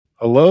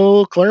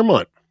Hello,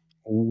 Claremont.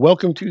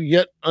 Welcome to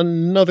yet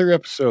another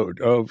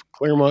episode of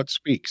Claremont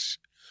Speaks.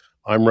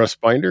 I'm Russ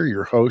Binder,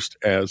 your host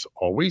as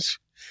always.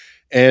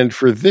 And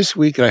for this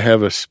week, I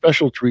have a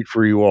special treat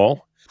for you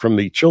all from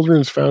the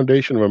Children's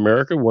Foundation of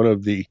America, one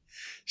of the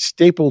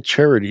staple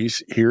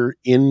charities here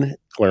in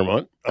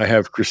Claremont. I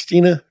have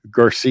Christina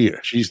Garcia.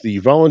 She's the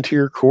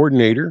volunteer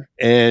coordinator,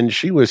 and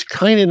she was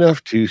kind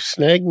enough to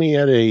snag me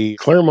at a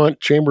Claremont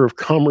Chamber of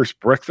Commerce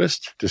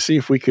breakfast to see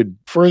if we could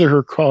further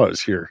her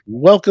cause here.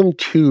 Welcome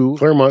to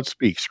Claremont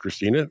Speaks,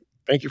 Christina.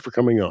 Thank you for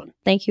coming on.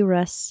 Thank you,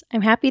 Russ.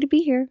 I'm happy to be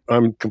here.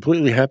 I'm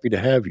completely happy to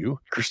have you.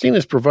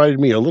 Christina's provided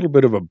me a little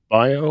bit of a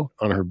bio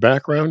on her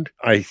background.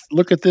 I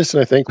look at this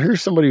and I think,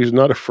 here's somebody who's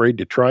not afraid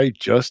to try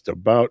just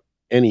about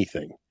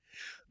anything.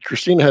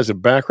 Christina has a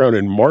background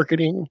in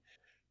marketing,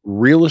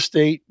 real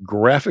estate,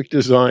 graphic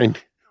design,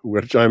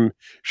 which I'm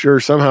sure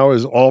somehow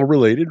is all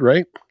related,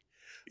 right?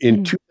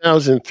 In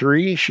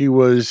 2003, she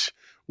was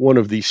one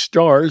of the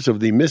stars of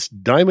the Miss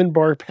Diamond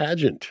Bar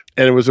pageant,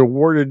 and it was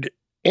awarded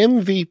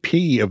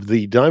MVP of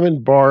the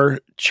Diamond Bar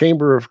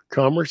Chamber of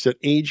Commerce at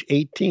age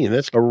 18.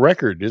 That's a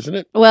record, isn't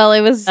it? Well,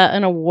 it was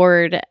an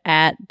award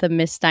at the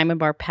Miss Diamond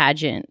Bar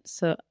pageant.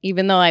 So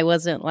even though I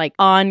wasn't like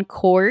on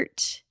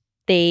court,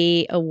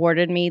 they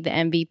awarded me the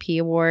MVP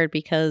award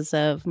because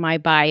of my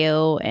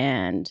bio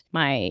and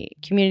my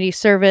community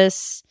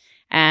service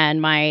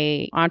and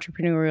my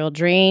entrepreneurial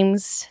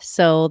dreams.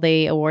 So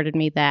they awarded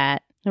me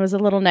that. It was a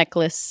little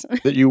necklace.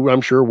 That you,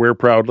 I'm sure, wear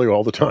proudly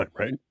all the time,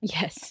 right?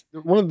 Yes.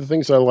 One of the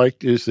things I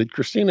liked is that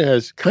Christina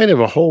has kind of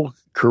a whole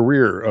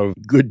career of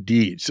good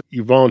deeds.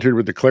 You volunteered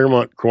with the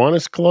Claremont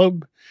Kiwanis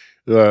Club,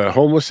 the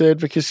homeless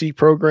advocacy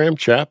program,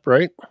 CHAP,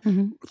 right?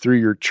 Mm-hmm. Through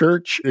your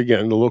church,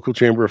 again, the local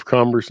Chamber of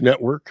Commerce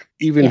network,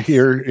 even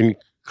here in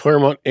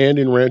Claremont and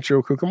in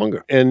Rancho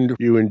Cucamonga. And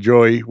you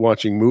enjoy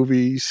watching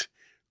movies,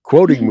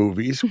 quoting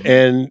movies,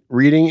 and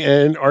reading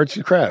and arts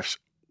and crafts.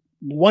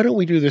 Why don't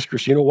we do this,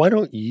 Christina? Why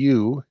don't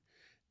you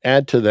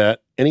add to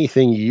that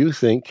anything you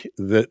think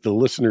that the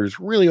listeners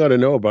really ought to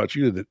know about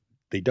you that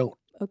they don't?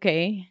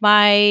 Okay.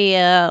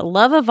 My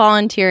love of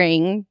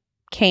volunteering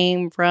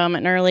came from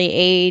an early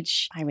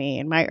age. I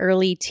mean, my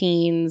early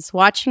teens,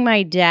 watching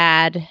my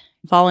dad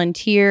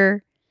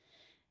volunteer.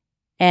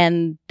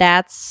 And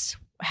that's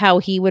how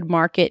he would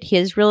market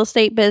his real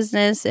estate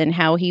business and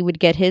how he would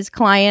get his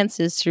clients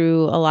is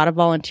through a lot of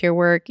volunteer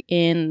work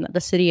in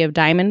the city of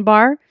Diamond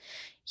Bar.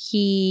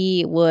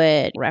 He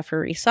would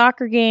referee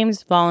soccer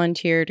games,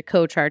 volunteer to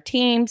coach our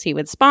teams. He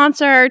would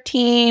sponsor our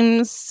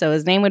teams, so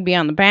his name would be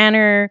on the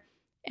banner.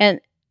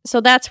 And so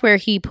that's where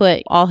he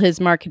put all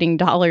his marketing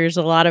dollars,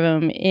 a lot of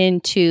them,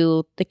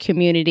 into the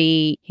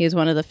community. He was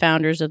one of the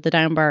founders of the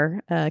Diamond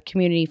Bar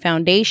Community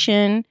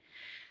Foundation.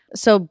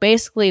 So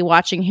basically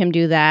watching him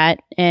do that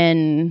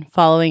and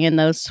following in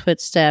those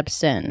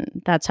footsteps,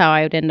 and that's how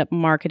I would end up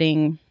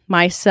marketing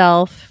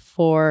myself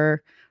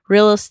for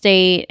real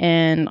estate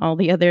and all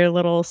the other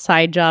little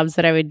side jobs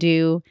that I would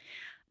do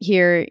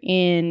here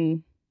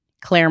in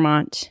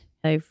Claremont.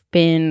 I've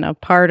been a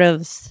part of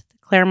the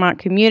Claremont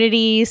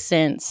community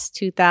since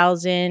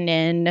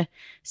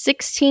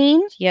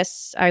 2016.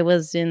 Yes, I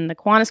was in the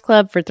Kiwanis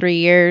Club for 3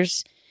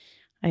 years.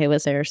 I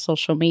was their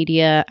social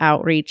media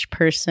outreach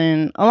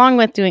person, along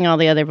with doing all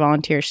the other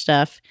volunteer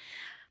stuff.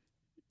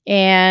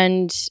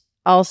 And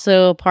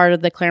also part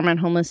of the Claremont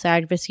Homeless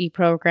Advocacy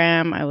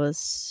Program. I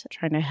was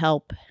trying to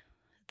help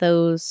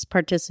those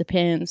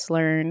participants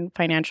learn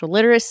financial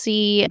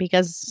literacy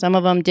because some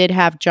of them did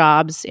have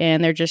jobs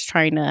and they're just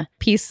trying to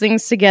piece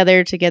things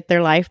together to get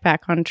their life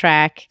back on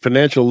track.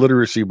 Financial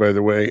literacy, by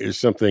the way, is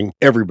something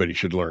everybody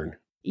should learn.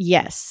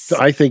 Yes.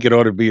 I think it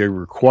ought to be a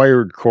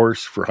required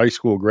course for high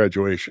school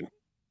graduation.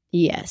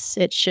 Yes,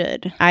 it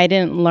should. I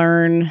didn't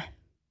learn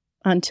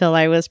until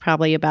I was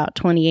probably about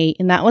 28,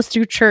 and that was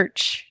through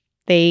church.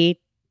 They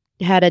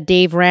had a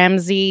Dave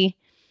Ramsey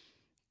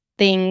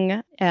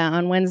thing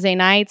on Wednesday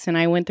nights, and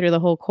I went through the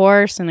whole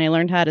course and I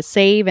learned how to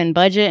save and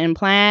budget and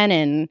plan,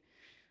 and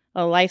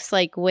life's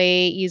like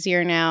way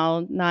easier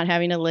now, not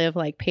having to live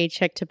like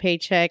paycheck to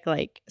paycheck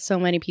like so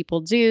many people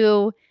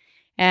do,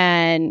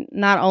 and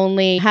not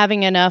only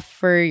having enough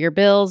for your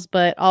bills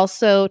but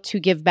also to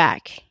give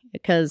back,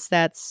 because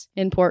that's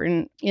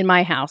important in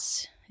my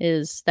house,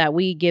 is that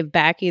we give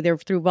back either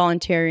through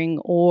volunteering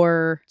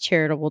or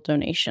charitable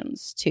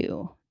donations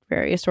to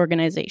various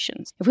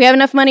organizations. If we have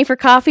enough money for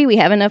coffee, we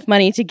have enough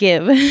money to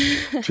give.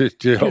 to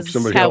help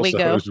somebody else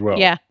out as well.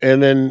 Yeah.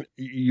 And then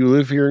you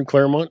live here in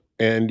Claremont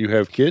and you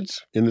have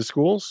kids in the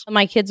schools?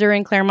 My kids are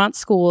in Claremont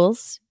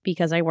schools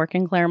because I work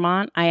in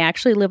Claremont. I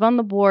actually live on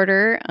the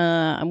border.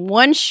 I'm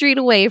one street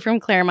away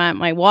from Claremont.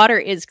 My water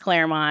is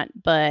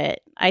Claremont, but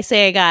I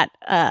say I got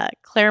a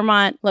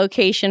Claremont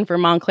location for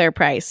Montclair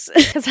price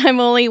because I'm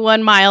only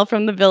 1 mile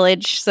from the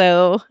village,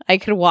 so I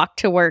could walk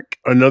to work.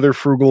 Another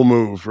frugal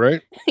move,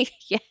 right?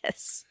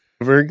 Yes.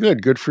 Very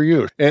good. Good for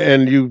you.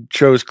 And you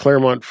chose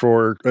Claremont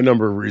for a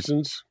number of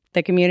reasons.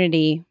 The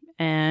community.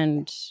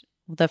 And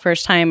the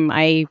first time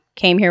I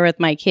came here with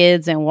my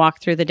kids and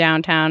walked through the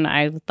downtown,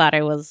 I thought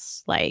I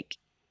was like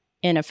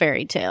in a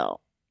fairy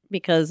tale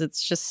because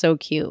it's just so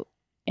cute.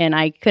 And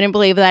I couldn't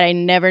believe that I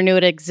never knew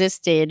it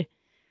existed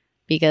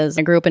because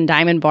I grew up in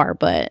Diamond Bar.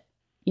 But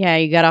yeah,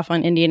 you got off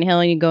on Indian Hill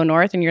and you go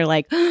north and you're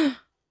like,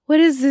 what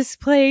is this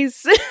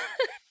place?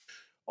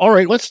 All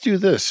right, let's do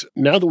this.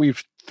 Now that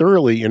we've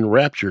thoroughly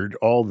enraptured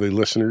all the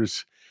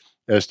listeners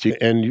as to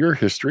and your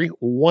history,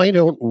 why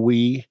don't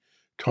we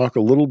talk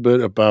a little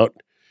bit about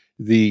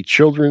the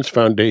Children's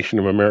Foundation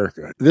of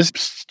America? This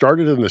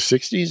started in the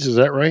 60s, is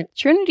that right?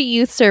 Trinity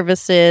Youth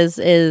Services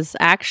is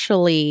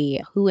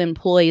actually who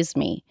employs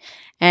me.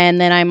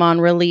 And then I'm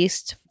on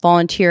released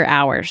volunteer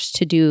hours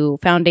to do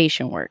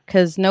foundation work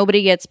because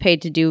nobody gets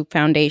paid to do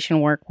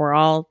foundation work. We're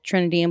all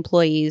Trinity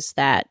employees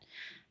that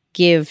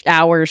give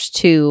hours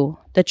to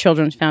the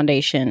Children's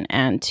Foundation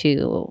and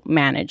to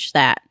manage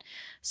that.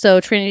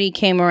 So Trinity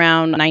came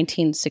around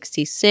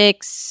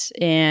 1966,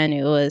 and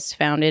it was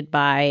founded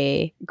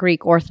by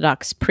Greek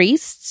Orthodox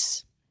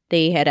priests.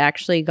 They had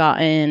actually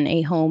gotten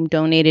a home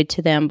donated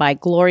to them by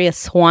Gloria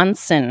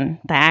Swanson,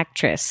 the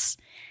actress,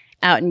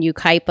 out in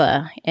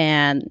Yucaipa,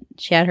 and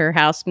she had her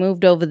house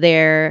moved over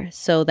there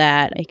so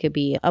that it could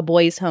be a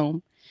boys'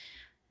 home.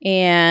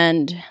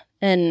 And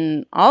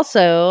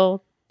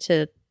also,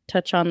 to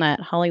touch on that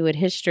Hollywood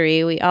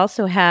history, we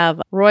also have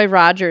Roy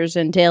Rogers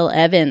and Dale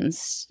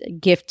Evans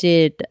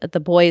gifted the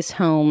boys'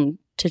 home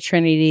to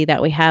Trinity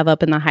that we have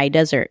up in the high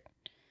desert.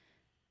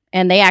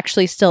 And they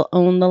actually still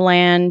own the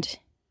land,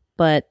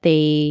 but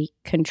they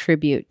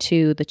contribute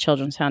to the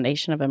Children's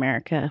Foundation of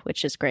America,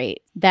 which is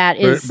great. But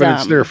it's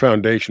their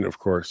foundation, of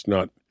course,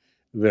 not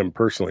them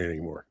personally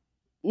anymore.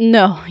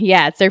 No,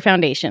 yeah, it's their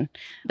foundation.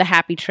 The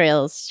Happy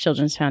Trails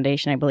Children's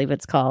Foundation, I believe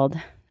it's called.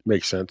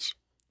 Makes sense.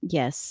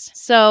 Yes.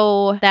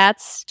 So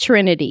that's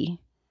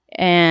Trinity.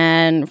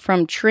 And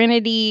from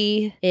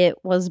Trinity, it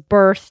was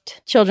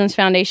birthed Children's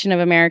Foundation of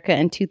America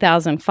in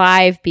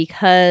 2005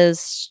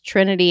 because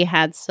Trinity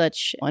had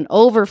such an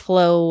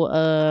overflow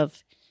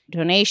of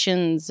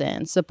donations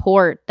and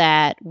support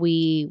that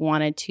we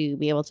wanted to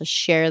be able to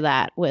share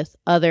that with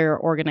other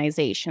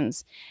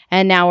organizations.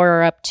 And now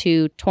we're up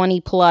to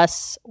 20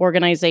 plus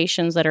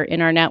organizations that are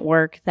in our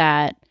network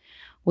that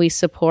we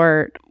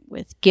support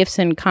with gifts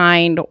in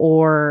kind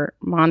or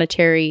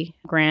monetary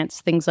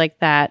grants, things like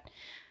that.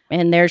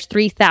 And there's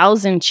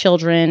 3,000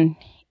 children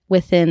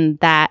within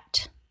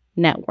that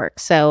network.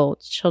 So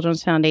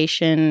Children's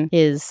Foundation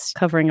is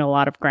covering a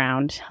lot of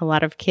ground, a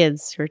lot of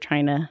kids who are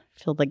trying to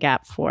fill the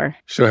gap for.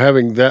 So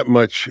having that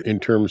much in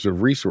terms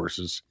of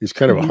resources is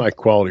kind of a high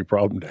quality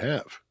problem to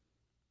have.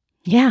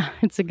 Yeah,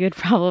 it's a good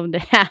problem to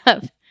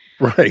have.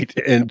 Right.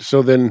 And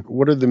so then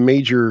what are the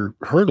major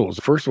hurdles?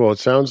 First of all, it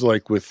sounds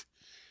like with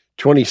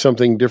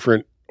 20-something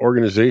different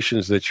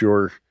organizations that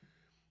you're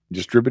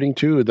distributing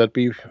to, would that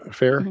be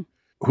fair? Mm-hmm.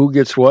 Who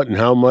gets what and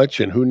how much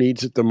and who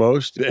needs it the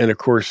most? And of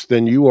course,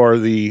 then you are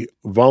the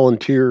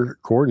volunteer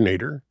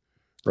coordinator,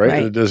 right?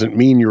 And it doesn't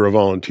mean you're a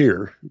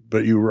volunteer,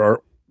 but you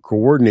are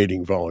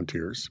coordinating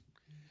volunteers.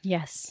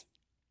 Yes.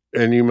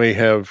 And you may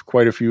have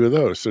quite a few of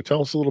those. So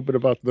tell us a little bit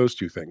about those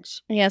two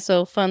things. Yeah,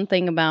 so fun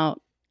thing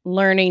about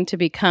learning to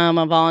become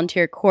a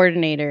volunteer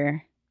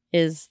coordinator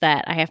is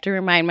that I have to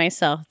remind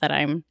myself that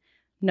I'm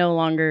no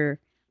longer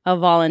a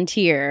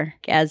volunteer,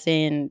 as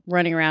in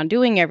running around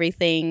doing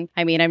everything.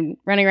 I mean, I'm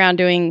running around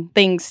doing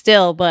things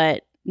still,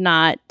 but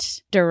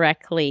not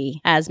directly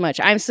as much.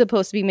 I'm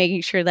supposed to be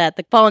making sure that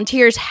the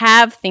volunteers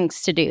have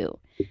things to do.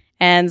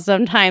 And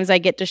sometimes I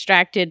get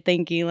distracted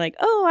thinking like,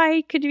 oh,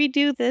 I could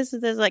do this.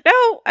 And there's like,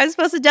 no, I'm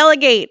supposed to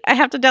delegate. I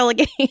have to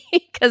delegate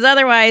because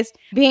otherwise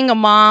being a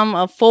mom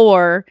of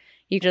 4,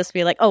 you just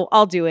be like, oh,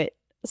 I'll do it.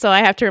 So I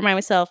have to remind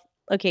myself,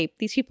 okay,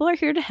 these people are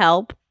here to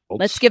help.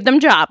 Let's give them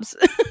jobs.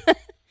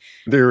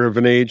 They're of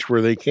an age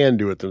where they can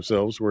do it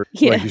themselves, where,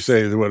 like you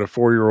say, what a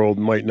 4-year-old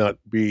might not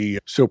be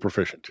so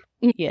proficient.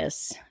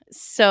 Yes.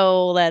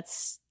 So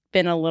that's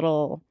been a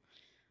little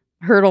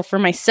hurdle for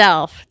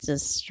myself.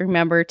 Just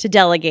remember to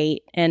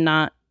delegate and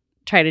not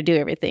try to do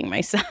everything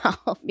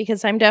myself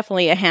because I'm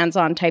definitely a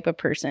hands-on type of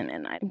person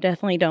and I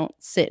definitely don't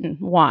sit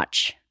and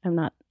watch. I'm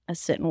not a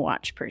sit and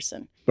watch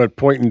person. But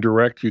point and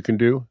direct you can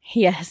do?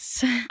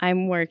 Yes,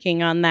 I'm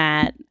working on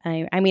that.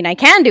 I mean, I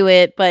can do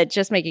it, but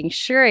just making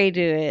sure I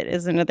do it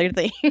is another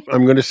thing.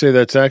 I'm going to say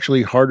that's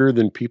actually harder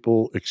than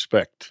people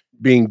expect.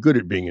 Being good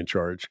at being in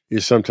charge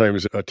is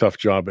sometimes a tough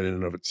job in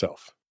and of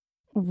itself.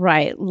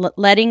 Right.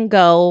 Letting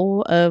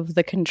go of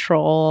the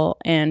control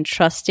and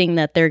trusting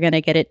that they're going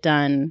to get it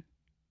done.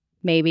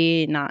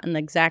 Maybe not in the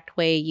exact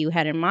way you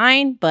had in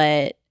mind,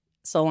 but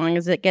so long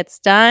as it gets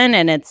done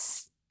and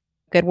it's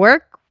good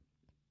work,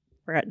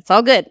 it's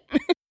all good.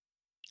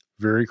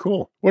 Very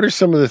cool. What are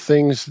some of the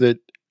things that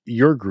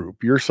your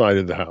group, your side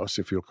of the house,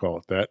 if you'll call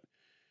it that,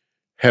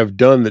 have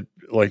done that,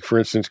 like, for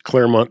instance,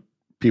 Claremont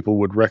people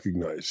would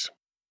recognize?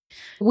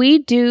 We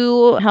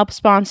do help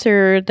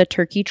sponsor the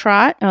turkey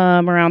trot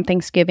around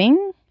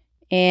Thanksgiving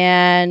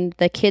and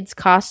the kids'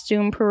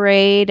 costume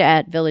parade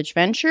at Village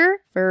Venture.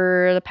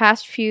 For the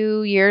past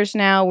few years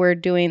now, we're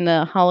doing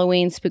the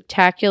Halloween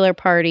Spooktacular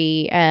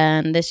Party,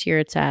 and this year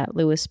it's at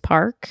Lewis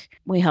Park.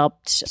 We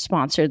helped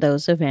sponsor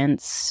those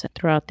events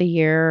throughout the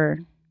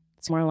year.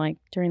 It's more like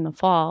during the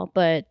fall.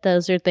 But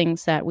those are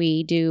things that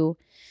we do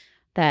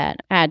that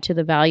add to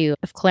the value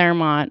of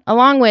Claremont,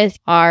 along with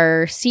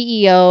our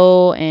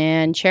CEO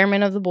and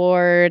chairman of the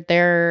board.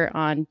 They're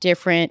on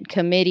different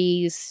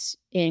committees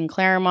in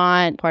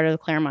Claremont, part of the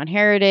Claremont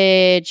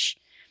Heritage,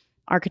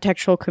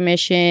 Architectural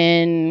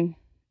Commission,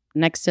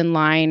 next in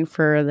line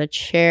for the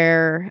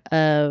chair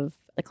of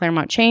the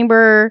Claremont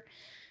Chamber,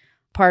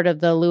 part of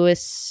the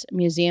Lewis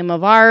Museum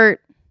of Art,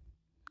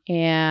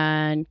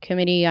 and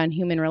Committee on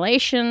Human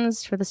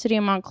Relations for the City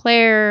of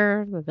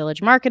Montclair, the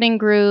Village Marketing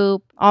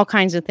Group, all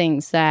kinds of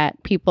things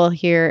that people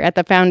here at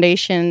the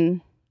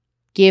foundation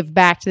give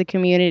back to the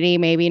community,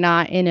 maybe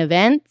not in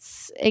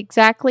events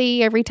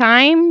exactly every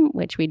time,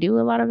 which we do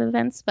a lot of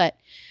events, but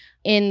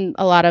in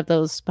a lot of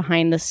those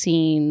behind the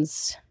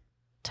scenes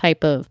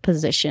type of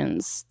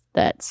positions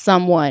that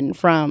someone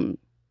from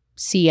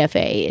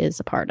CFA is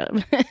a part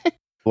of.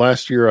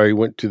 Last year, I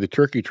went to the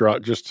turkey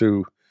trot just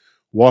to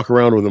walk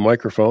around with a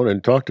microphone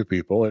and talk to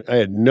people. And I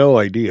had no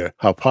idea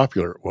how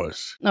popular it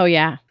was. Oh,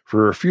 yeah.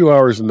 For a few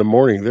hours in the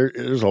morning,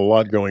 there's a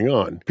lot going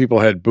on. People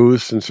had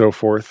booths and so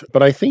forth.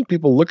 But I think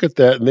people look at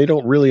that and they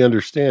don't really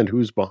understand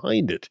who's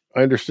behind it.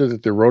 I understood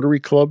that the Rotary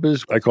Club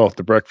I call it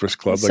the Breakfast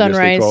Club. Sunrise.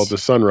 I guess they call it the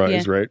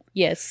Sunrise, Yeah. Right?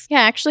 Yes. Yeah,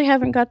 I actually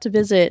haven't got to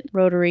visit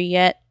Rotary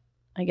yet,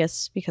 I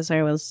guess because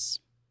I was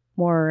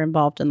more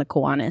involved in the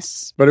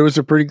Kiwanis. But it was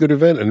a pretty good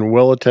event and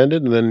well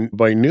attended. And then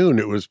by noon,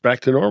 it was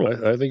back to normal.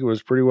 I think it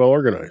was pretty well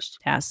organized.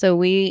 Yeah, so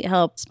we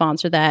help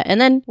sponsor that.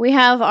 And then we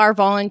have our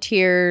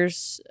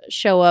volunteers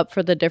show up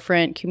for the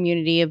different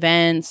community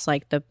events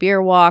like the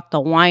beer walk,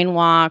 the wine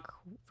walk,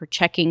 for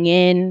checking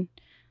in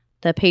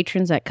the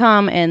patrons that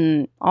come.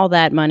 And all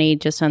that money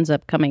just ends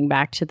up coming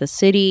back to the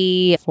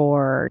city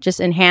for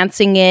just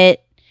enhancing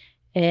it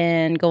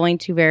and going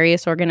to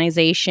various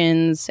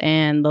organizations.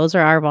 And those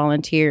are our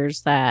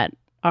volunteers that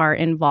are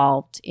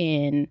involved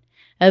in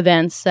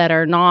events that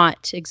are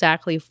not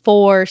exactly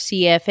for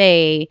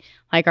CFA,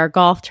 like our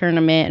golf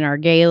tournament and our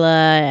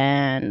gala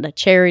and the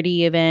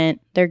charity event.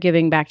 They're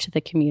giving back to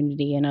the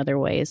community in other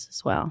ways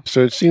as well.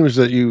 So it seems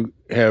that you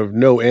have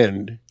no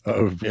end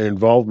of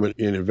involvement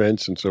in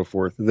events and so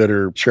forth that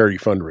are charity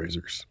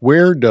fundraisers.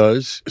 Where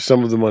does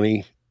some of the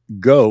money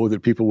go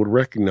that people would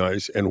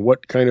recognize, and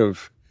what kind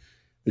of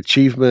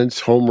achievements,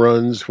 home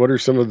runs, what are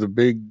some of the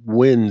big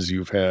wins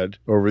you've had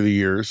over the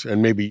years,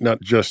 and maybe not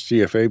just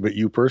CFA, but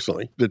you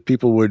personally, that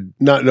people would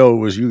not know it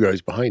was you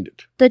guys behind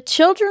it? The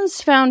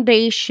Children's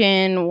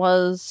Foundation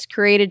was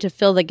created to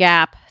fill the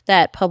gap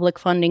that public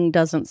funding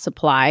doesn't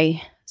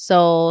supply.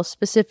 So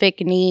specific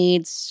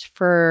needs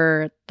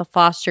for the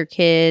foster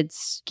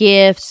kids,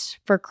 gifts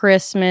for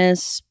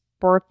Christmas,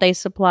 birthday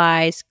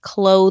supplies,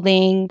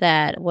 clothing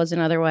that wasn't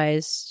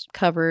otherwise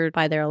covered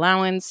by their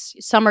allowance,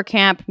 summer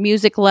camp,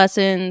 music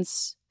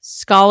lessons,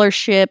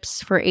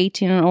 scholarships for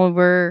 18 and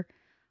over.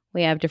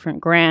 We have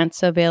different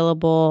grants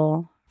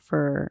available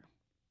for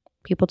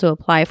people to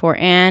apply for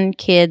and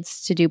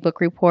kids to do book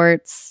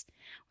reports.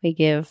 We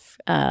give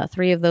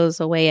 3 of those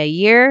away a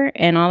year,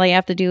 and all they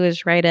have to do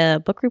is write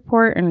a book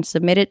report and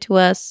submit it to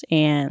us,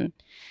 and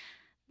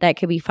that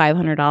could be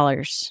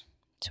 $500.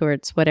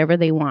 Towards whatever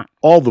they want.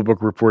 All the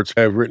book reports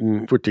I've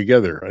written, put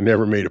together, I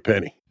never made a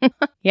penny.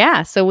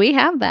 Yeah, so we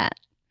have that.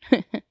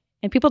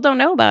 And people don't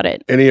know about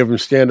it. Any of them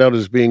stand out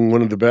as being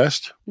one of the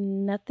best?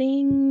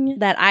 Nothing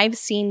that I've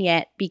seen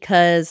yet,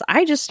 because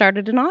I just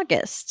started in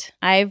August.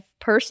 I've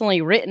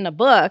personally written a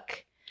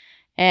book,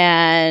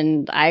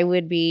 and I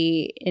would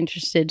be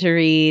interested to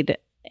read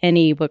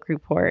any book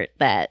report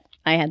that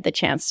I had the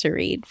chance to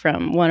read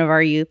from one of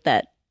our youth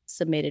that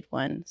submitted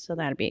one. So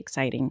that'd be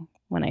exciting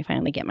when I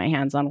finally get my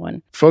hands on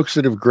one. Folks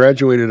that have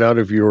graduated out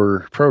of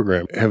your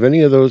program, have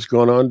any of those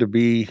gone on to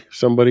be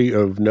somebody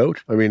of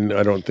note? I mean,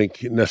 I don't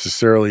think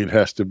necessarily it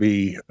has to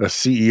be a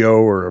CEO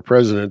or a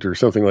president or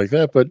something like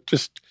that, but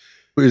just,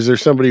 is there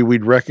somebody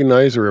we'd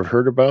recognize or have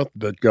heard about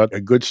that got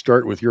a good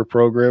start with your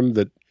program,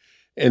 that,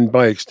 and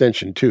by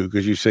extension too,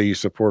 because you say you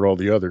support all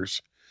the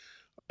others,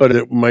 but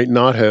it might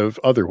not have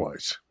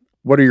otherwise?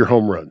 What are your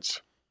home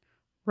runs?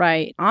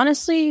 Right.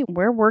 Honestly,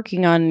 we're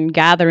working on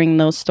gathering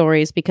those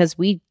stories because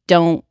we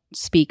don't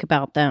speak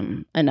about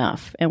them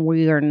enough, and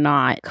we are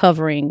not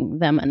covering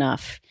them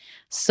enough.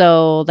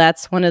 So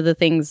that's one of the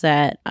things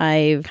that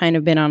I've kind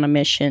of been on a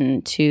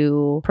mission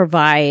to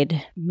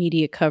provide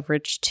media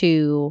coverage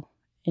to,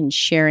 and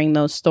sharing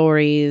those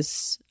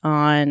stories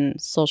on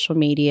social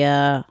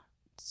media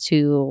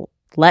to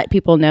let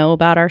people know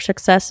about our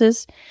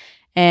successes.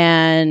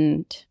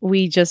 And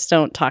we just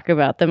don't talk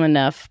about them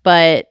enough.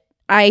 But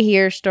I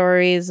hear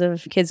stories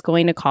of kids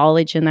going to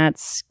college, and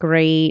that's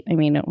great. I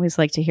mean, I always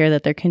like to hear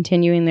that they're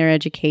continuing their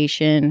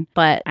education.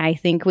 But I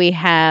think we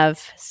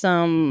have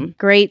some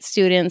great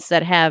students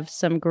that have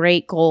some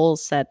great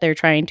goals that they're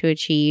trying to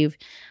achieve,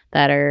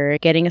 that are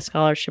getting a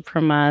scholarship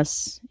from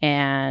us,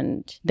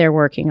 and they're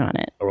working on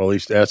it. I'll at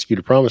least ask you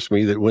to promise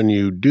me that when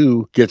you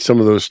do get some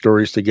of those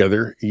stories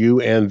together,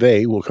 you and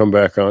they will come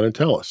back on and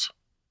tell us.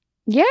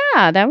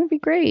 Yeah, that would be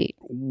great.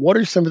 What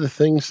are some of the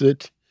things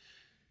that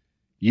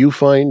you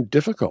find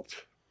difficult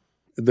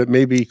that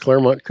maybe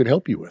Claremont could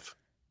help you with?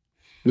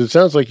 Because it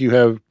sounds like you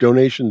have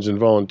donations and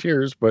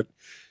volunteers, but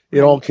it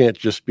all can't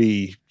just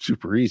be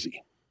super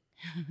easy.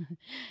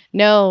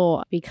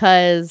 No,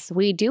 because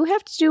we do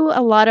have to do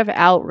a lot of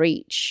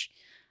outreach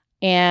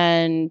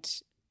and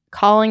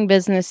calling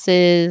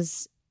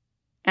businesses,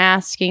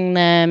 asking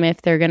them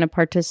if they're going to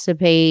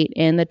participate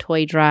in the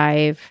toy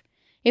drive.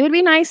 It would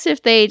be nice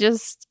if they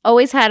just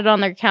always had it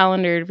on their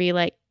calendar to be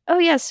like, oh,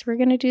 yes, we're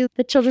going to do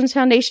the Children's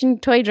Foundation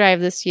toy drive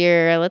this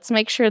year. Let's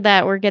make sure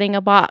that we're getting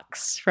a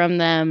box from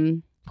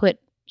them put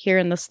here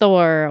in the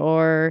store,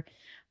 or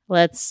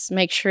let's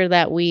make sure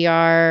that we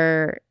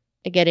are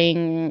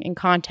getting in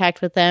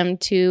contact with them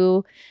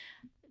to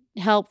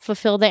help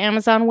fulfill the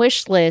Amazon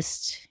wish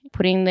list,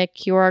 putting the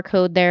QR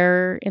code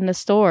there in the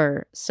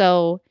store.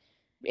 So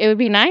it would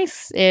be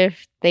nice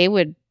if they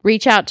would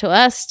reach out to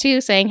us too,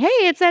 saying, hey,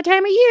 it's that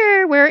time of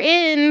year, we're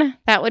in.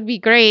 That would be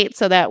great,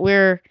 so that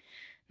we're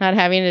not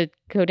having to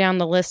go down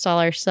the list all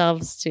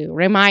ourselves to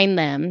remind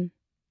them,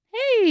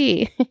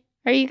 hey,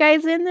 are you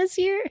guys in this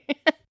year?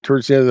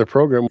 Towards the end of the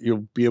program,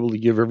 you'll be able to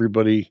give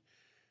everybody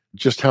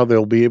just how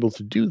they'll be able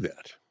to do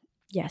that.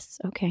 Yes.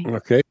 Okay.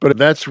 Okay. But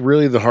that's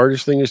really the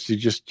hardest thing, is to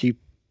just keep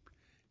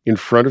in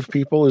front of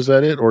people. Is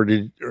that it? Or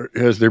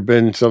has there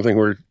been something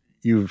where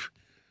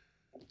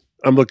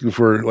I'm looking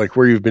for like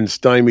where you've been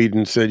stymied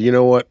and said, you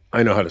know what,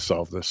 I know how to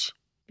solve this?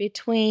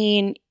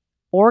 Between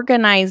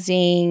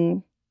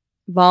organizing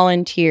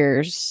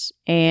volunteers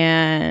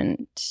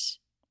and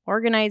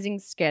organizing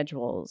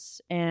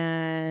schedules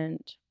and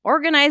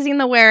organizing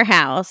the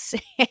warehouse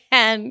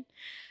and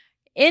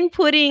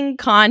inputting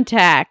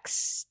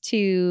contacts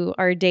to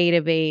our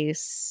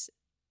database,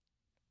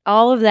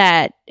 all of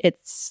that,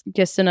 it's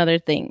just another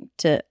thing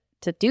to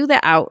do the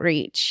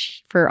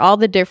outreach for all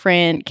the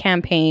different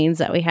campaigns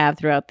that we have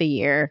throughout the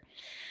year.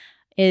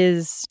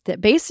 Is that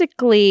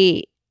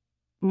basically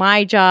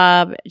my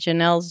job,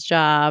 Janelle's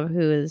job,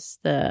 who is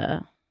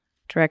the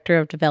director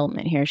of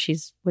development here,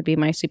 would be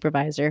my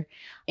supervisor,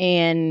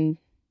 and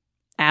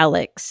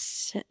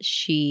Alex,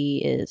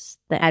 she is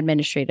the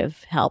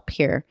administrative help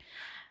here.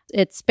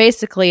 It's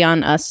basically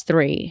on us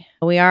three.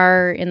 We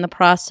are in the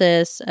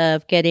process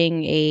of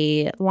getting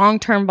a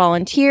long-term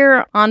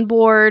volunteer on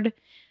board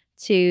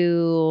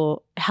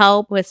to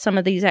help with some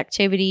of these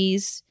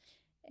activities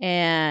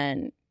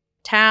and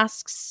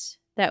tasks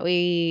that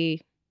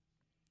we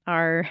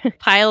are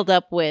piled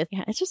up with.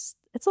 Yeah,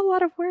 it's a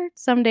lot of work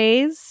some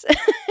days.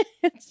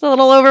 It's a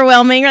little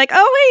overwhelming. You're like,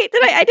 oh, wait,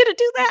 I didn't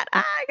do that.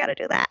 I got to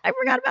do that. I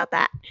forgot about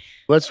that.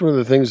 That's one of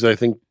the things that I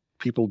think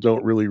people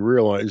don't really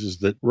realize, is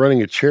that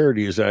running a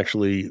charity is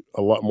actually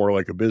a lot more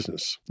like a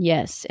business.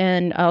 Yes,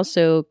 and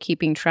also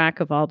keeping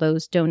track of all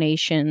those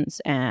donations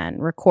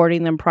and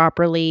recording them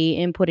properly,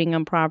 inputting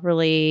them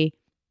properly,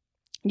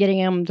 getting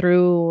them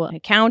through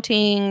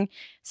accounting,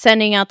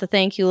 sending out the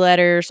thank you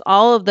letters,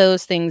 all of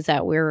those things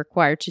that we're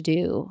required to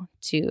do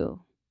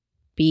to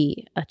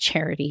be a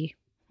charity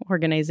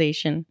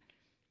organization.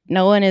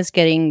 No one is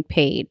getting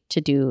paid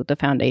to do the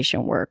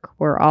foundation work.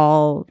 We're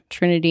all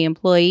Trinity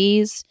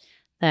employees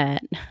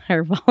that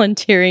are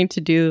volunteering to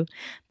do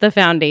the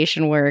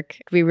foundation work.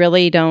 We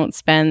really don't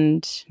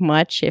spend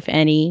much, if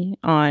any,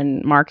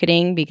 on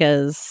marketing,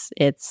 because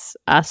it's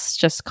us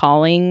just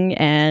calling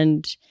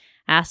and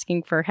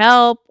asking for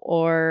help,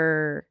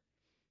 or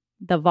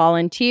the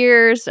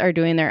volunteers are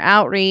doing their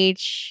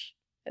outreach.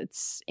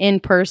 It's in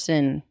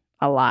person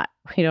a lot.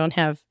 We don't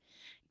have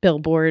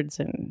billboards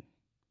and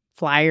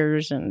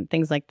flyers and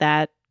things like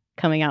that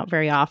coming out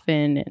very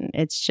often. And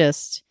it's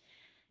just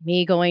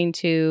me going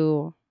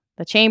to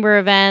the chamber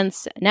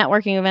events,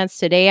 networking events.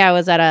 Today I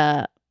was at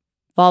a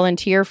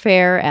volunteer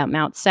fair at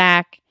Mount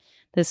Sac.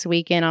 This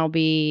weekend I'll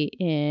be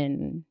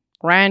in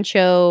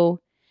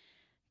Rancho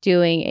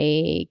doing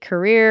a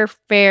career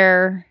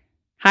fair,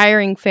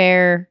 hiring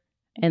fair.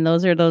 And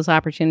those are those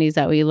opportunities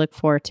that we look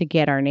for to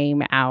get our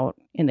name out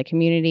in the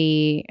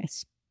community,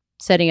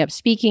 setting up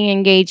speaking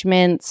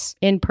engagements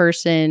in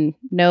person,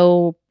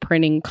 no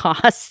printing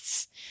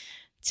costs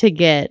to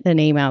get the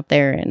name out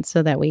there, and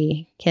so that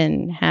we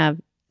can have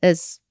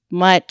as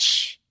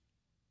much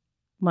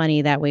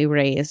money that we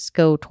raise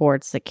go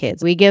towards the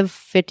kids. We give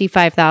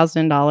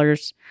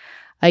 $55,000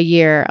 a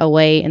year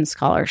away in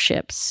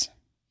scholarships,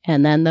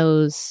 and then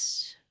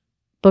those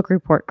book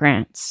report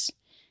grants,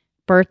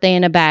 birthday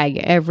in a bag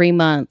every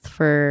month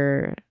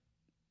for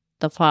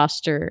the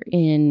foster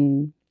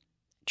in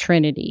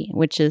Trinity,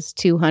 which is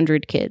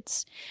 200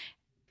 kids.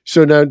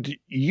 So now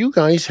you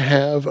guys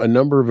have a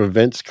number of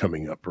events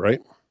coming up,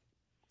 right?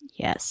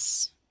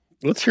 Yes.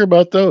 Let's hear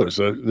about those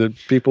that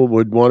people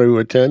would want to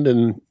attend.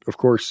 And of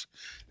course,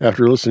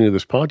 after listening to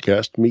this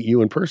podcast, meet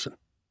you in person.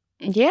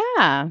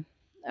 Yeah.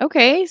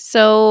 Okay.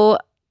 So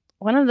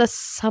one of the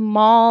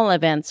small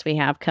events we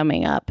have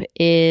coming up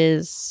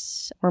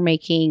is we're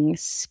making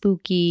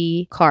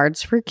spooky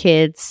cards for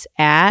kids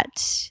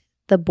at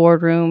the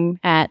boardroom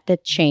at the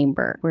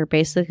chamber. We're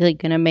basically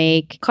going to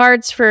make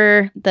cards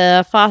for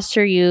the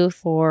foster youth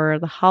for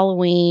the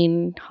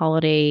Halloween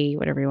holiday,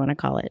 whatever you want to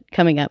call it,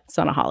 coming up. It's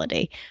not a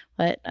holiday.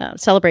 but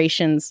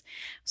celebrations.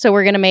 So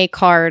we're going to make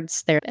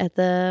cards there at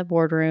the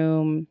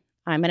boardroom.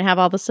 I'm going to have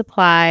all the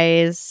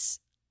supplies.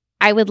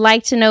 I would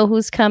like to know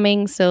who's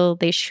coming, so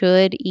they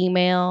should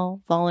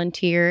email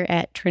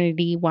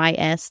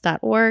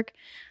volunteer@trinitys.org.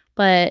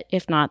 But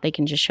if not, they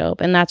can just show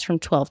up. And that's from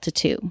 12 to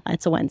 2.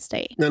 It's a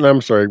Wednesday. And I'm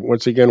sorry,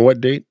 once again,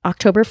 what date?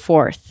 October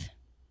 4th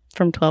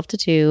from 12 to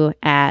 2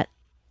 at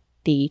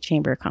the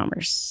Chamber of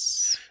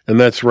Commerce. And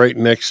that's right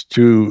next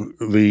to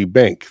the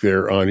bank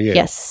there on Yale.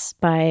 Yes,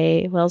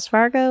 by Wells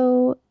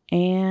Fargo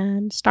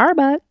and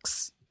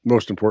Starbucks.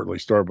 Most importantly,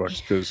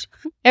 Starbucks, because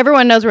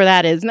everyone knows where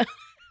that is.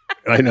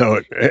 I know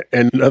it.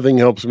 And nothing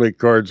helps make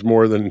cards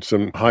more than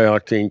some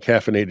high-octane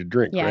caffeinated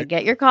drink, Yeah, right?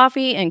 Get your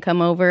coffee and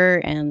come over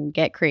and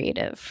get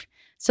creative.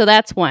 So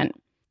that's one.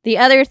 The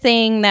other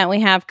thing that we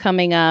have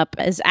coming up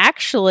is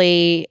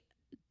actually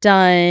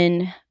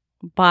done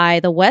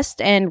by the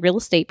West End Real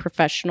Estate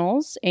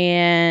Professionals.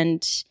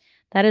 And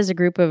that is a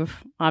group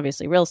of,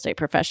 obviously, real estate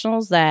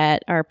professionals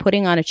that are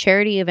putting on a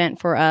charity event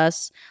for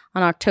us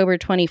on October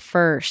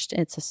 21st.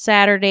 It's a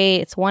Saturday.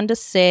 It's 1 to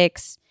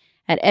 6.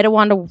 At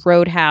Etiwanda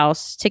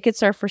Roadhouse.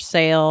 Tickets are for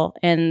sale,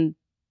 and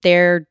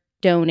they're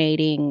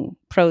donating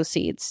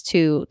proceeds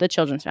to the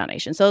Children's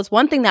Foundation. So it's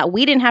one thing that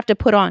we didn't have to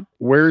put on.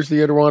 Where's the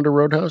Etiwanda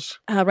Roadhouse?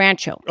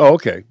 Rancho. Oh,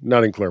 okay.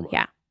 Not in Claremont.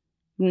 Yeah.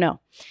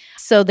 No.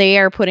 So they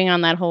are putting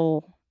on that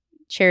whole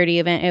charity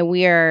event, and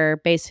we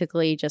are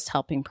basically just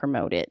helping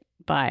promote it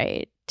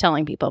by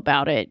telling people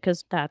about it,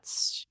 because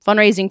that's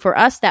fundraising for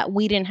us that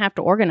we didn't have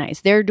to organize.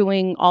 They're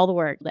doing all the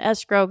work. The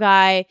escrow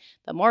guy,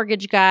 the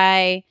mortgage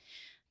guy,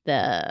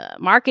 the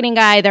marketing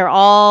guy, they're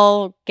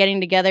all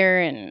getting together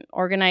and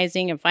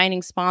organizing and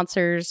finding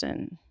sponsors.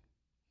 And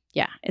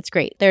yeah, it's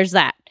great. There's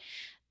that.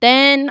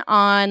 Then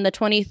on the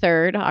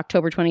 23rd,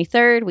 October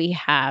 23rd, we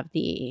have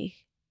the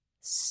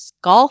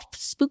Golf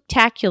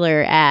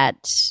Spooktacular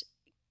at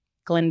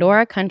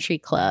Glendora Country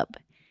Club.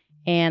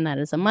 And that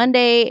is a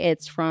Monday.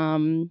 It's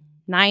from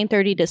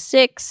 9:30 to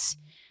 6.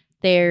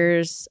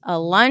 There's a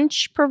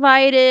lunch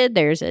provided.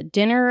 There's a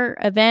dinner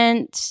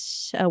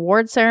event,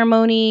 award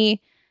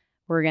ceremony.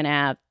 We're going to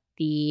have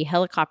the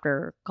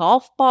helicopter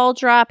golf ball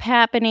drop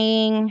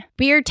happening,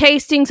 beer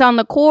tastings on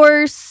the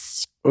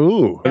course.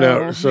 Ooh.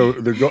 Now, so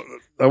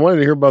I wanted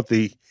to hear about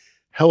the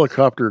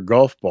helicopter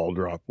golf ball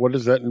drop. What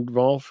does that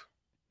involve?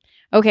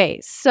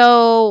 Okay,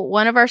 so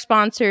one of our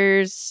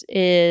sponsors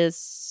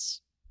is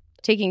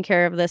taking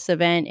care of this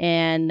event,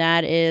 and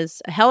that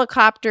is a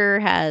helicopter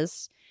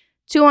has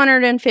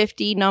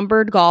 250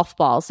 numbered golf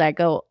balls that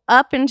go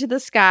up into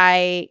the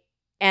sky,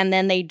 and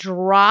then they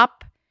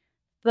drop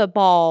the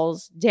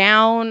balls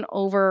down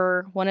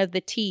over one of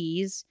the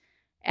tees,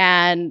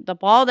 and the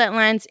ball that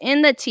lands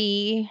in the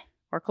tee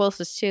or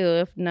closest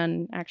to, if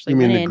none actually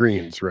went in. You mean the in,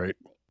 greens, right?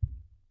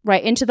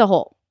 Right, into the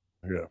hole.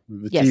 Yeah.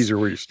 The tees are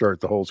where you start,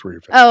 the holes where you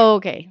finish. Oh,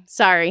 okay.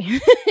 Sorry.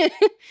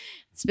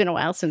 It's been a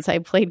while since I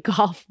played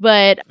golf,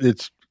 but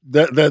it's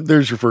that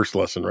there's your first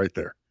lesson right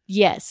there.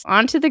 Yes.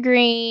 Onto the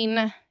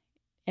green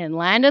and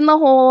land in the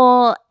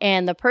hole,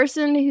 and the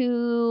person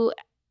who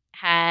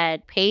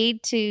had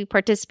paid to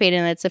participate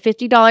in it's a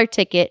 $50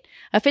 ticket.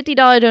 A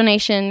 $50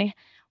 donation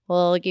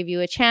will give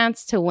you a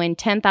chance to win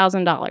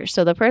 $10,000.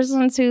 So the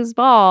person whose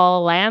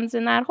ball lands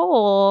in that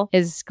hole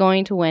is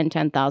going to win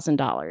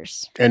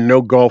 $10,000. And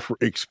no golf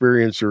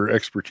experience or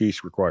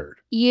expertise required.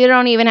 You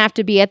don't even have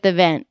to be at the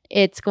event.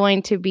 It's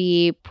going to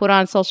be put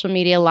on social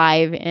media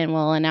live, and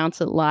we'll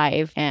announce it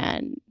live,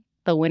 and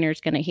the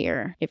winner's going to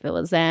hear if it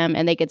was them,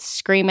 and they could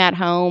scream at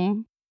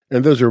home.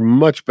 And those are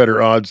much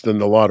better odds than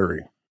the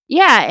lottery.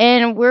 Yeah,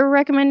 and we're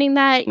recommending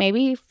that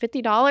maybe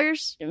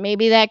 $50.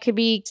 Maybe that could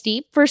be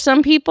steep for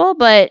some people,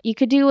 but you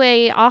could do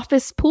a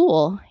office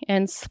pool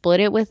and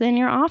split it within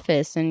your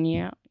office, and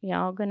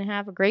y'all going to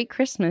have a great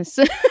Christmas.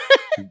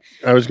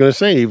 I was going to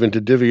say, even to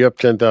divvy up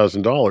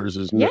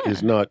 $10,000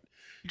 is not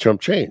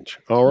chump change.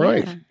 All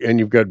right. Yeah. And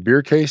you've got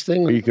beer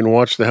tasting. You can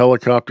watch the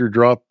helicopter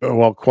drop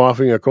while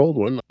quaffing a cold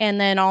one. And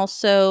then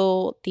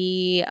also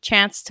the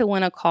chance to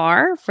win a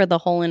car for the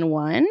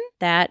hole-in-one.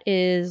 That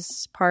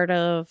is part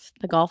of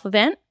the golf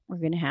event. We're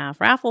going to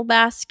have raffle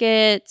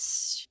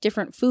baskets,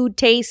 different food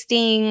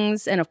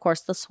tastings, and of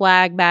course the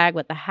swag bag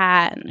with the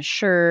hat and the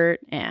shirt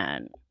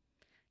and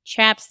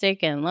chapstick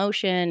and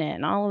lotion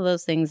and all of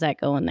those things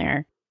that go in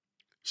there.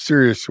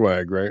 Serious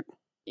swag, right?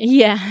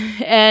 Yeah.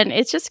 And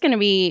it's just going to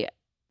be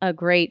a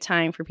great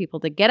time for people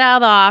to get out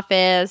of the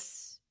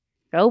office,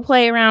 go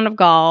play a round of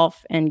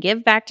golf, and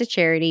give back to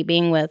charity,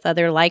 being with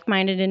other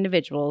like-minded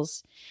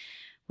individuals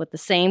with the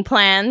same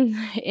plan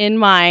in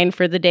mind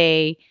for the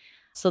day.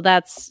 So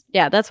that's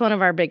one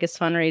of our biggest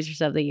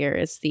fundraisers of the year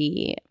is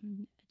the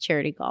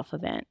charity golf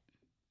event.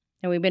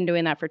 And we've been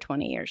doing that for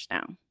 20 years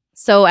now.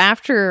 So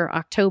after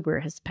October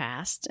has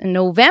passed, in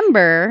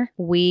November,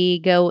 we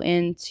go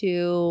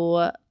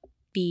into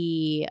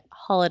the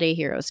Holiday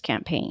Heroes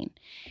campaign.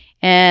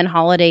 And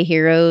Holiday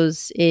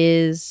Heroes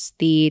is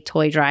the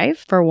toy drive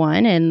for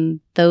one. And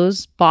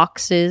those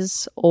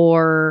boxes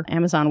or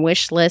Amazon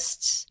wish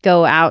lists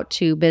go out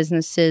to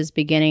businesses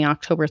beginning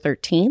October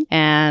 13th.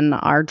 And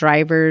our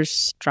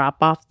drivers drop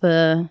off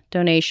the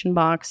donation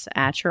box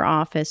at your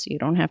office. You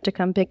don't have to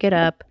come pick it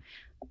up.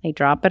 They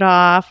drop it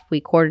off.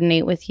 We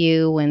coordinate with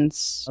you when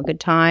it's a good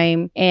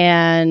time.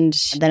 And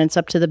then it's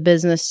up to the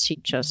business to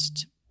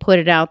just put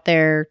it out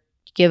there,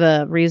 give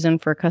a reason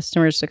for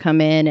customers to come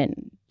in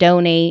and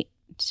donate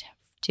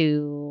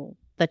to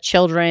the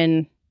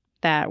children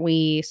that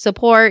we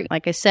support.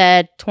 Like I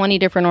said, 20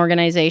 different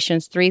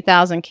organizations,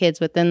 3,000 kids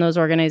within those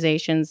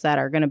organizations that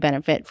are going to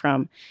benefit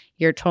from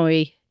your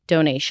toy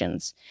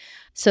donations.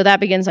 So that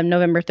begins on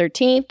November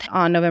 13th.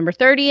 On November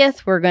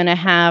 30th, we're going to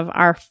have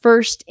our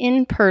first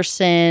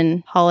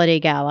in-person holiday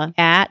gala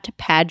at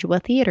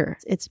Padua Theater.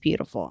 It's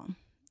beautiful.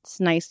 It's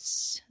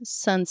nice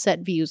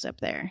sunset views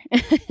up there.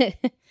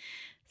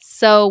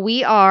 So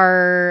we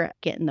are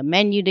getting the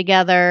menu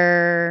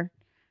together,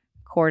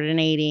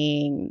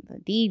 coordinating the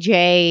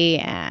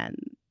DJ and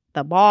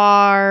the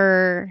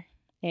bar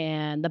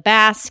and the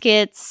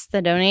baskets,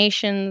 the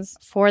donations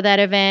for that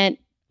event.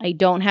 I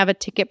don't have a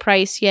ticket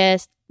price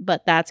yet,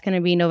 but that's going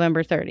to be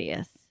November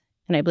 30th.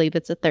 And I believe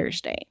it's a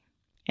Thursday.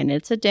 And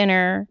it's a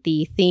dinner.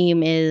 The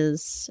theme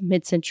is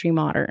mid-century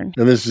modern.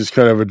 And this is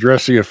kind of a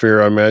dressy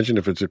affair, I imagine,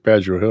 if it's at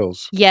Padua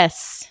Hills.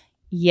 Yes.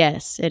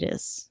 Yes, it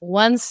is.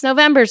 Once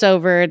November's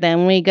over,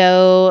 then we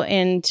go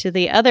into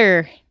the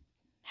other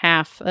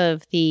half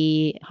of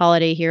the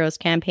Holiday Heroes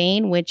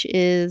campaign, which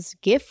is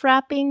gift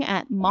wrapping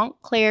at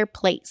Montclair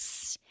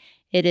Place.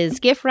 It is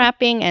gift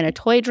wrapping and a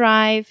toy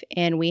drive,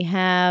 and we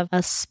have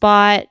a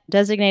spot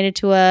designated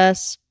to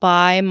us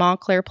by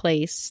Montclair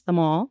Place, the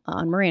mall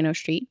on Moreno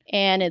Street.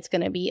 And it's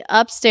going to be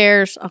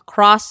upstairs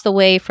across the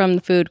way from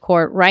the food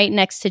court right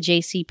next to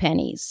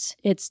JCPenney's.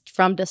 It's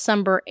from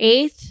December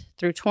 8th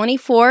through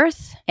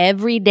 24th,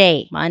 every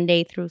day,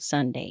 Monday through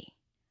Sunday,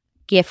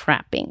 gift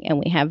wrapping. And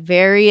we have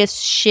various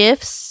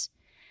shifts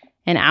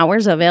and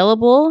hours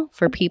available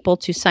for people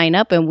to sign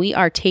up, and we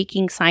are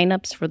taking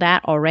signups for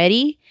that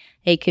already.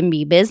 They can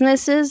be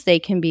businesses, they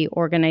can be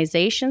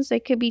organizations, they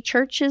could be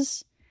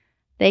churches,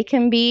 they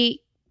can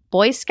be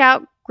Boy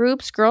Scout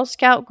groups, Girl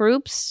Scout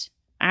groups,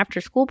 after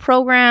school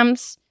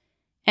programs,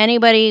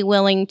 anybody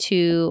willing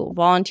to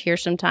volunteer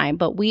some time.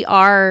 But we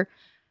are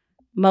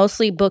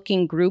mostly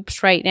booking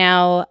groups right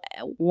now.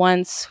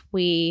 Once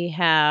we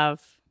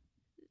have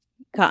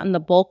gotten the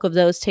bulk of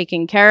those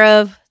taken care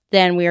of,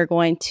 then we are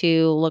going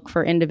to look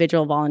for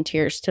individual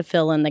volunteers to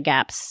fill in the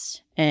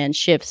gaps and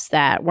shifts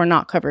that were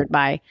not covered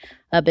by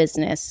a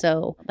business.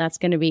 So that's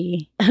going to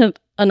be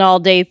an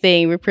all-day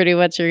thing. We pretty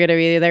much are going to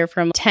be there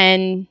from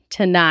 10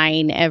 to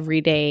 9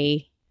 every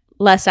day.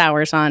 Less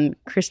hours on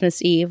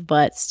Christmas Eve,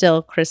 but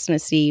still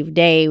Christmas Eve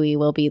day we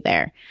will be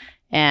there.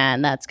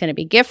 And that's going to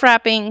be gift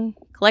wrapping,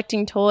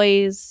 collecting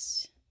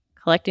toys,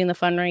 collecting the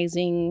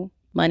fundraising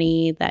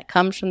money that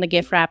comes from the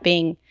gift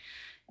wrapping,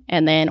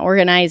 and then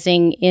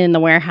organizing in the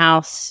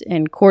warehouse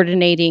and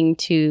coordinating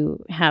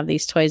to have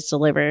these toys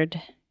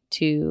delivered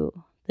to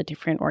the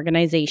different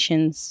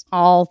organizations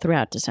all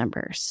throughout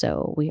December.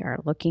 So we are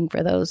looking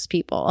for those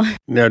people.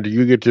 Now, do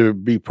you get to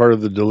be part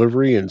of the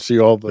delivery and see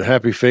all the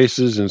happy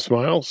faces and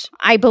smiles?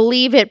 I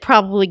believe it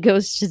probably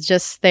goes to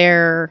just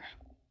the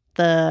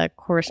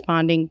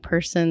corresponding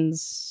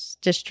person's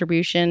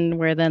distribution,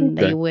 where then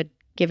they would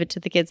give it to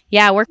the kids.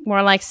 Yeah, we're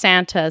more like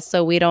Santa,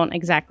 so we don't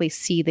exactly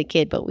see the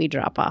kid, but we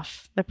drop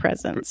off the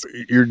presents.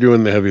 You're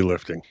doing the heavy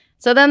lifting.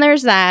 So then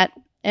there's that.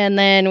 And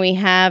then we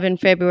have in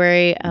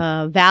February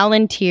a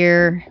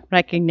volunteer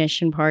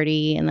recognition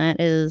party, and that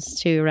is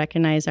to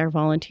recognize our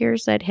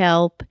volunteers that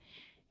help.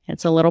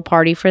 It's a little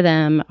party for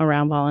them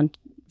around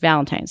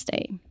Valentine's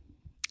Day.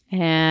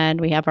 And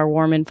we have our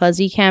Warm and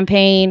Fuzzy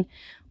campaign,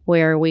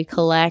 where we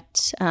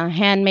collect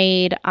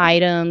handmade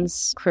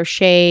items,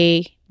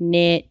 crochet,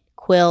 knit,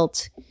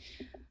 quilt.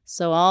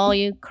 So all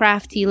you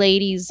crafty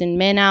ladies and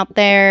men out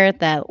there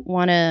that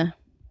want to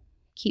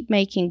keep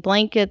making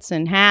blankets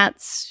and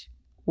hats,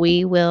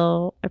 we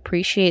will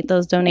appreciate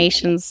those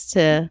donations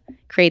to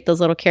create those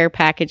little care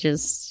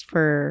packages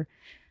for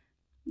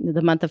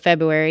the month of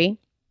February.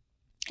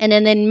 And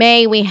then in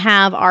May, we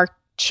have our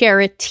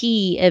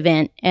charity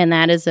event, and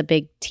that is a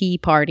big tea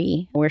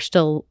party. We're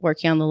still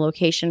working on the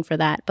location for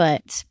that,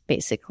 but it's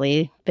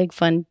basically big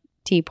fun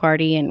tea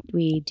party, and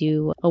we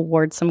do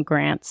award some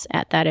grants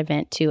at that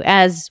event too,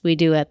 as we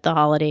do at the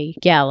holiday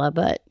gala.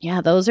 But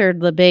yeah, those are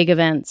the big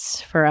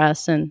events for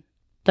us, and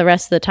the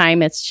rest of the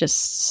time it's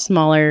just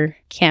smaller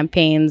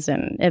campaigns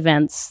and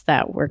events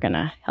that we're going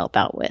to help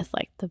out with,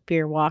 like the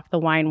beer walk, the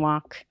wine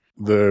walk.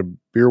 The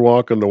beer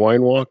walk and the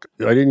wine walk.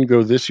 I didn't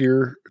go this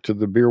year to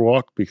the beer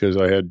walk because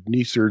I had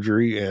knee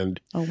surgery, and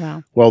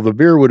while the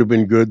beer would have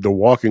been good, the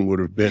walking would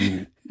have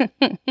been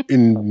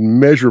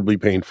immeasurably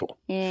painful.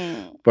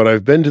 But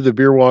I've been to the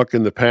beer walk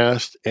in the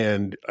past,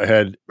 and I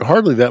had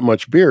hardly that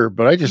much beer,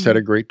 but I just had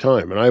a great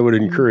time. And I would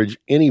encourage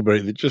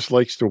anybody that just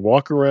likes to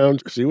walk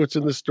around, see what's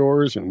in the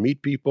stores and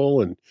meet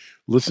people and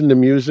listen to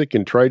music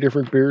and try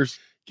different beers.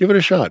 Give it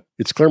a shot.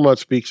 It's Claremont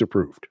Speaks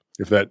approved,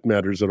 if that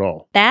matters at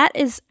all. That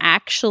is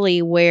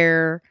actually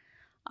where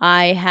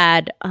I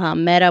had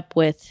met up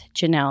with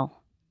Janelle,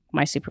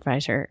 my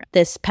supervisor.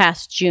 This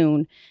past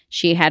June,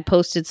 she had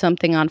posted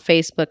something on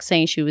Facebook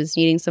saying she was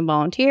needing some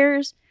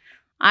volunteers.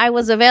 I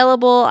was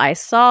available. I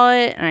saw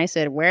it, and I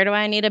said, where do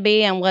I need to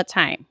be and what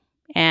time?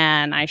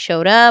 And I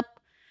showed up.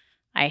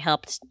 I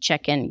helped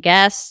check in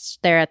guests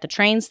there at the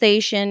train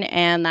station,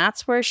 and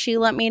that's where she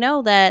let me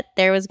know that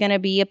there was going to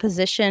be a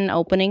position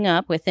opening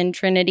up within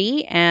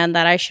Trinity and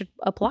that I should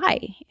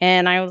apply.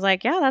 And I was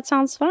like, yeah, that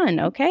sounds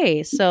fun.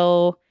 Okay,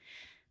 so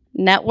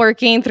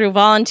networking through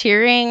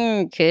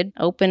volunteering could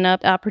open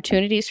up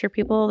opportunities for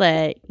people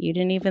that you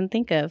didn't even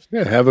think of.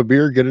 Yeah, have a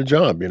beer, get a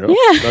job, Yeah.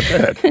 Not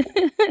bad.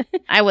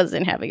 I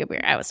wasn't having a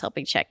beer. I was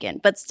helping check in,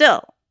 but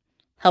still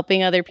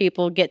helping other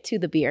people get to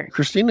the beer.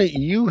 Christina,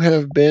 you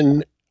have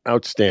been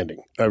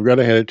outstanding. I've got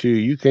to hand it to you.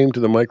 You came to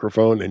the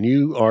microphone and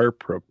you are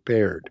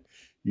prepared.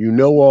 You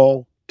know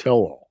all, tell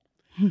all.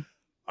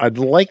 I'd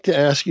like to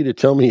ask you to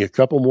tell me a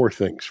couple more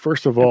things.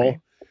 First of all,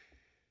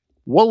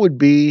 what would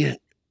be,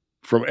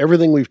 from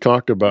everything we've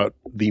talked about,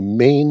 the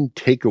main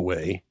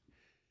takeaway,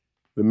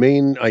 the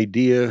main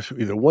idea,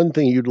 the one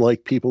thing you'd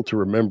like people to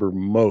remember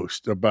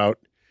most about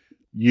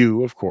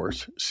you, of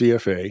course,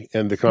 CFA,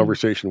 and the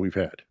conversation we've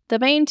had? The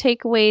main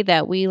takeaway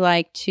that we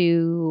like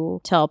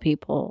to tell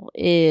people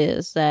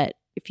is that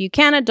if you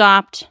can't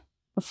adopt,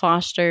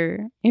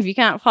 foster. If you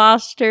can't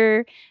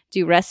foster,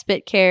 do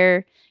respite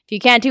care. If you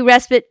can't do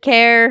respite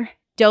care,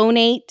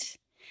 donate.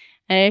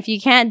 And if you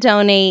can't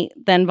donate,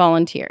 then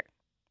volunteer.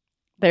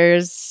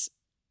 There's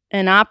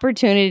an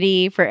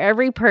opportunity for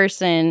every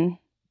person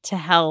to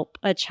help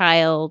a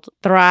child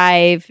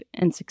thrive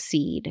and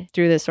succeed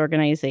through this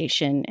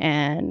organization.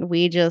 And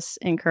we just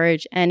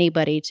encourage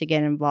anybody to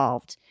get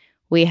involved.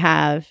 We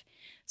have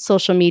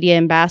social media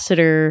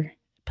ambassador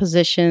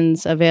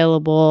positions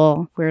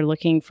available. We're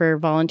looking for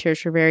volunteers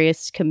for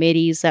various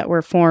committees that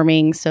we're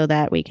forming so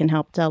that we can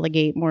help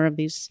delegate more of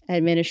these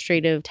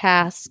administrative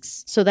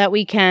tasks so that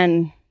we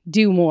can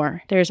do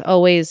more. There's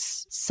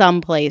always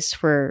some place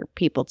for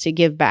people to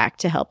give back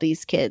to help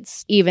these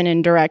kids, even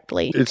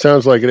indirectly. It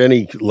sounds like at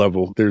any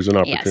level, there's an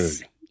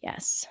opportunity.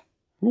 Yes.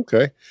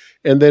 Okay.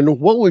 And then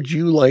what would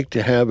you like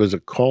to have as a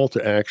call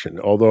to action?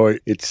 Although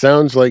it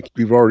sounds like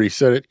you've already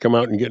said it, come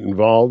out and get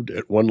involved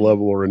at one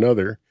level or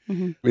another.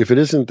 Mm-hmm. If it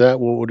isn't that,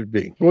 what would it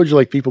be? What would you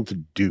like people to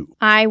do?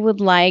 I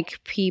would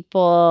like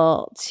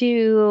people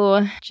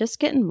to just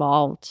get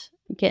involved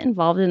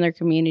in their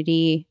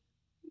community,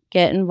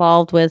 get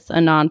involved with a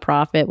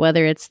nonprofit,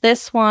 whether it's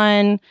this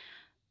one,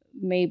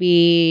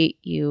 maybe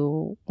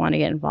you want to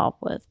get involved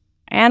with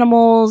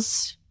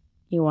animals,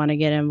 you want to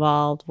get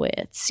involved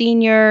with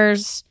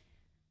seniors,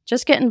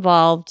 just get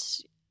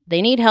involved.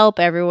 They need help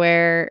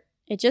everywhere.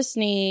 It just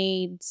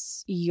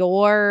needs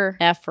your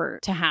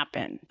effort to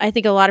happen. I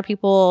think a lot of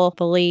people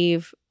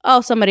believe,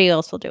 oh, somebody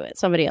else will do it.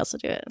 Somebody else will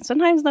do it.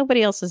 Sometimes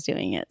nobody else is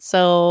doing it.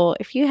 So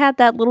if you had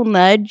that little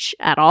nudge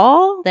at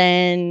all,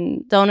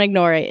 then don't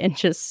ignore it and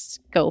just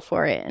go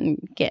for it and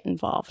get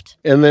involved.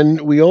 And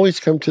then we always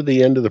come to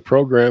the end of the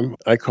program.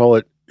 I call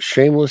it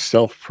shameless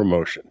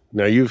self-promotion.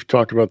 Now, you've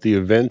talked about the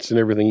events and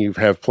everything you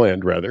have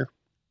planned, rather,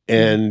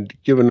 and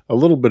given a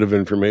little bit of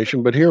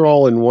information, but here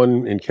all in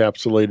one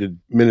encapsulated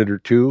minute or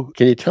two.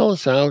 Can you tell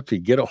us how to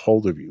get a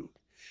hold of you?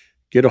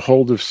 Get a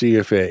hold of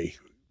CFA.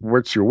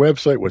 What's your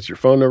website? What's your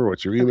phone number?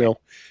 What's your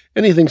email?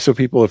 Anything so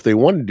people, if they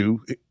want to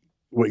do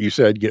what you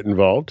said, get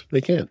involved,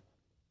 they can.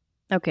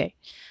 Okay.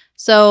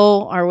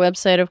 So our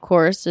website, of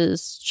course,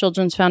 is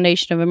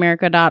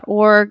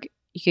childrensfoundationofamerica.org.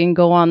 You can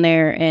go on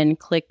there and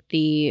click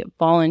the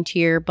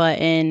volunteer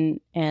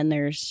button, and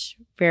there's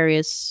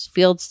various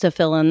fields to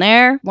fill in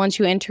there. Once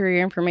you enter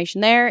your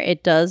information there,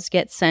 it does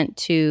get sent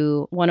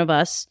to one of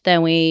us.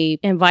 Then we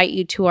invite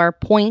you to our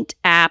Point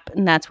app,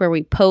 and that's where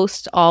we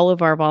post all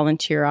of our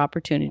volunteer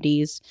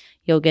opportunities.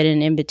 You'll get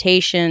an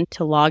invitation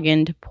to log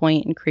into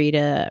Point and create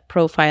a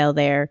profile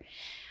there.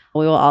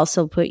 We will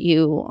also put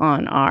you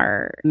on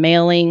our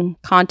mailing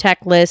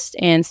contact list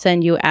and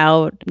send you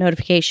out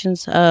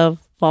notifications of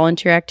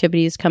volunteer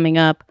activities coming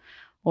up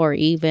or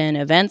even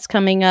events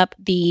coming up.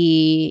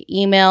 The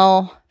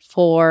email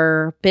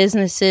for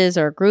businesses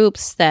or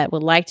groups that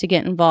would like to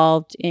get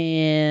involved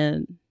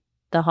in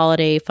the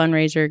holiday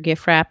fundraiser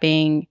gift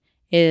wrapping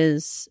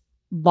is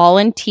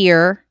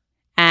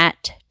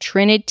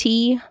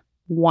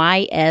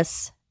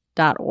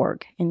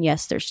volunteer@trinitys.org. And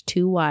yes, there's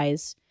 2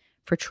 Y's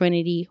for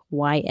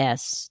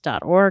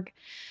trinitys.org.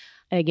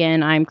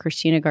 Again, I'm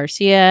Christina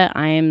Garcia.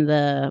 I am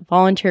the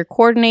volunteer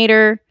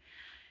coordinator.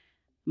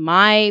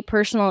 My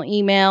personal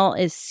email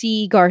is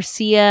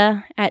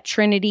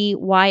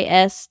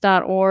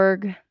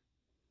cgarcia@trinitys.org.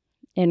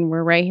 And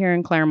we're right here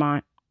in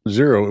Claremont.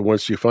 0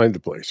 once you find the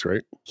place,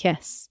 right?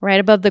 Yes. Right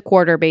above the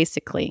quarter,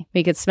 basically.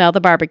 We could smell the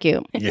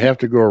barbecue. You have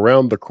to go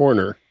around the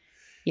corner.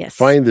 Yes.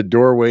 Find the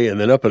doorway and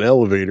then up an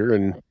elevator,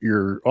 and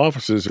your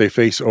offices, they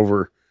face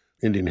over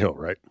Indian Hill,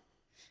 right?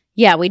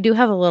 Yeah, we do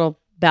have a little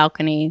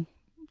balcony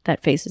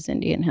that faces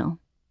Indian Hill.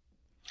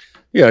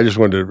 Yeah, I just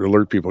wanted to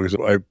alert people because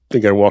I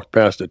think I walked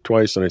past it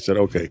twice and I said,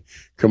 okay,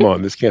 come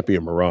on, this can't be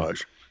a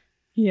mirage.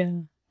 Yeah.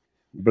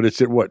 But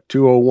it's at what,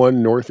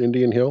 201 North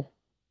Indian Hill?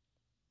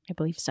 I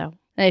believe so.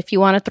 If you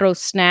want to throw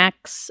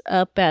snacks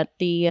up at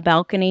the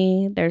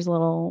balcony, there's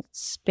little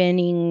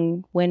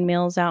spinning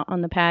windmills out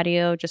on the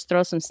patio. Just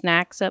throw some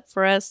snacks up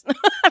for us.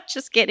 I'm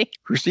just kidding.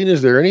 Christina,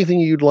 is there anything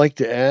you'd like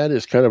to add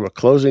as kind of a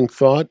closing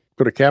thought?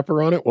 Put a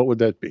capper on it? What would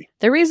that be?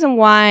 The reason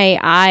why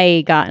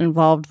I got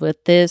involved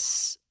with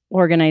this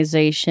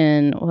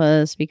organization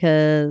was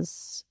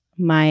because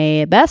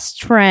my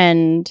best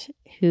friend,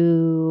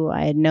 who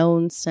I had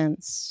known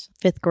since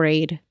 5th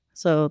grade,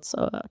 so it's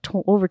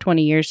over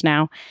 20 years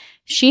now,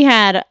 she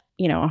had,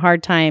 a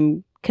hard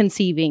time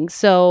conceiving.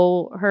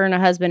 So her and her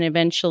husband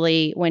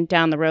eventually went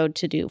down the road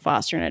to do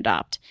foster and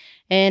adopt.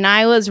 And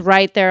I was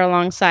right there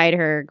alongside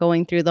her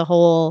going through the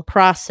whole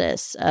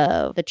process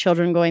of the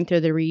children going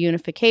through the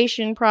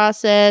reunification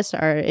process,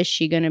 or is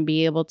she going to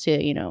be able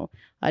to,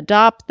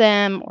 adopt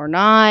them or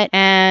not?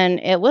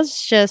 And it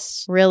was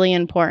just really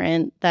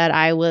important that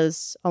I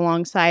was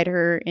alongside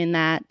her in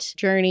that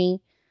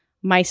journey.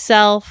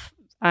 Myself,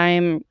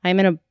 I'm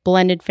in a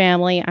blended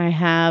family. I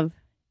have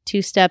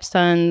 2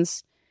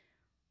 stepsons.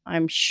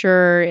 I'm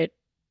sure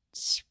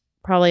it's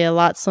probably a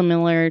lot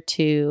similar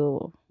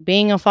to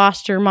being a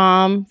foster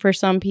mom for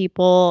some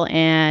people.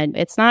 And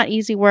it's not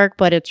easy work,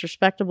 but it's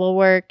respectable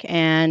work.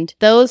 And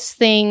those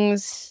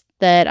things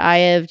that I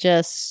have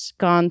just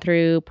gone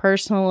through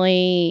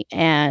personally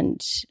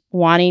and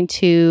wanting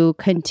to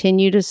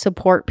continue to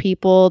support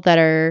people that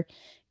are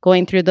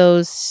going through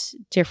those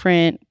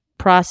different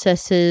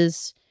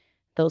processes,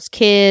 those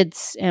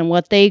kids and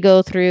what they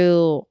go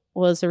through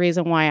was the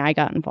reason why I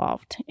got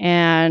involved.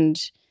 And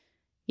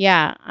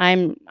yeah,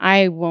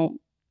 I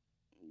won't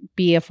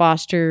be a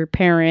foster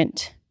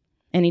parent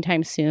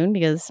anytime soon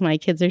because my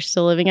kids are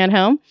still living at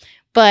home.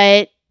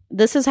 But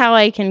this is how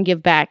I can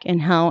give back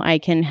and how I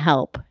can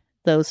help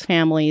those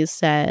families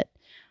that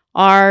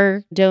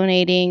are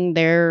donating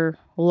their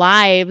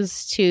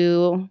lives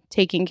to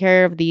taking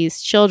care of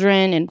these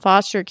children in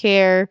foster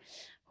care,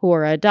 who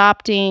are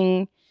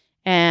adopting,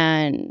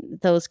 and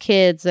those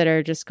kids that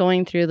are just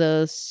going through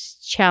those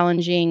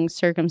challenging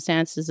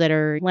circumstances that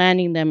are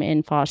landing them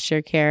in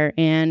foster care.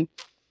 And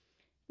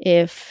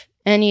if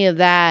any of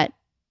that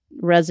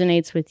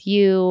resonates with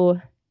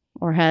you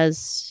or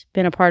has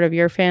been a part of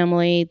your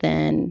family,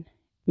 then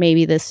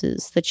maybe this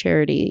is the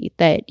charity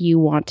that you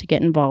want to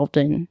get involved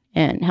in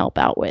and help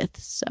out with.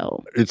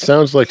 So it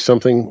sounds like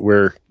something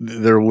where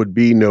there would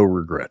be no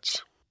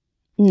regrets.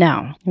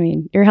 No, I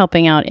mean, you're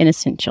helping out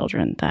innocent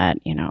children that,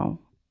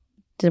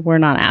 we're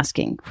not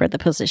asking for the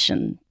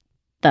position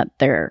that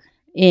they're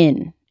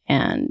in.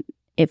 And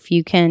if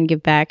you can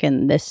give back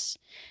and this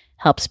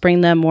helps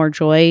bring them more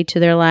joy to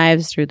their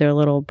lives through their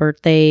little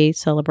birthday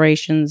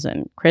celebrations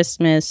and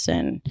Christmas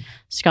and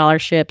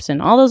scholarships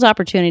and all those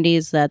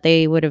opportunities that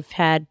they would have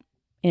had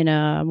in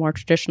a more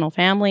traditional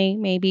family,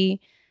 maybe.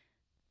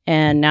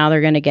 And now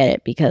they're going to get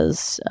it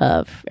because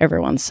of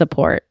everyone's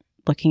support,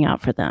 looking out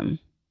for them,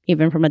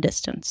 even from a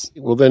distance.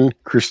 Well, then,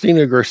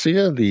 Christina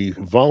Garcia, the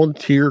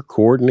volunteer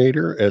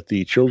coordinator at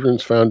the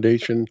Children's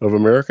Foundation of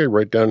America,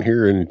 right down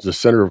here in the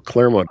center of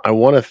Claremont, I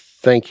want to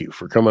thank you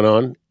for coming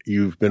on.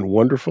 You've been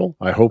wonderful.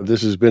 I hope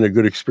this has been a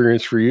good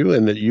experience for you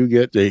and that you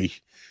get a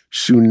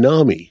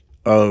tsunami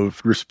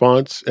of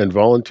response and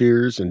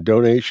volunteers and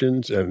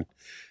donations and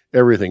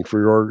everything for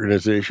your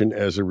organization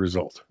as a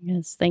result.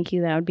 Yes, thank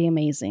you. That would be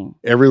amazing.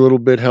 Every little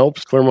bit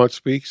helps. Claremont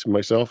Speaks and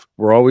myself,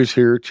 we're always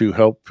here to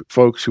help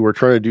folks who are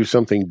trying to do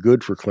something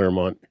good for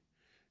Claremont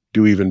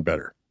do even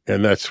better.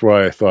 And that's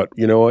why I thought,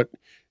 you know what?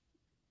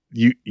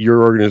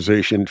 Your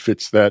organization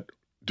fits that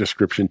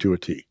description to a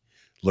T.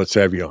 Let's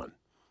have you on.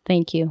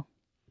 Thank you.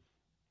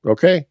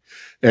 Okay.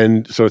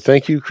 And so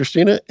thank you,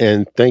 Christina,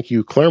 and thank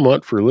you,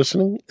 Claremont, for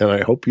listening. And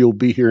I hope you'll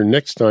be here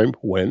next time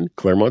when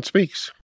Claremont Speaks.